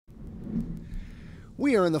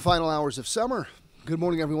We are in the final hours of summer. Good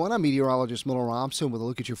morning, everyone. I'm meteorologist Miller Robson with a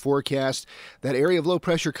look at your forecast. That area of low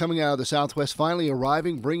pressure coming out of the southwest finally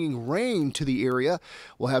arriving, bringing rain to the area.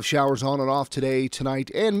 We'll have showers on and off today,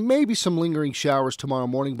 tonight, and maybe some lingering showers tomorrow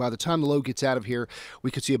morning. By the time the low gets out of here,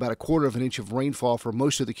 we could see about 1/4 of an inch of rainfall for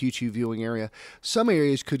most of the Q2 viewing area. Some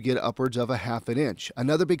areas could get upwards of 1/2 an inch.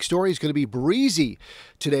 Another big story is going to be breezy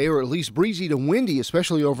today, or at least breezy to windy,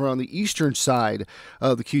 especially over on the eastern side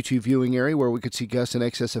of the Q2 viewing area, where we could see gusts in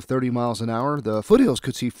excess of 30 miles an hour. The foothills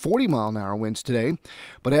could see 40-mile-an-hour winds today.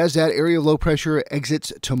 But as that area of low pressure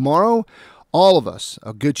exits tomorrow, all of us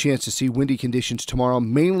a good chance to see windy conditions tomorrow,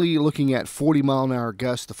 mainly looking at 40-mile-an-hour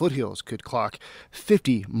gusts. The foothills could clock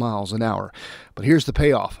 50 miles an hour. But here's the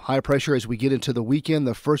payoff. High pressure as we get into the weekend.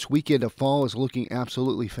 The first weekend of fall is looking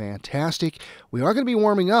absolutely fantastic. We are going to be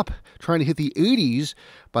warming up, trying to hit the 80s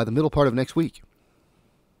by the middle part of next week.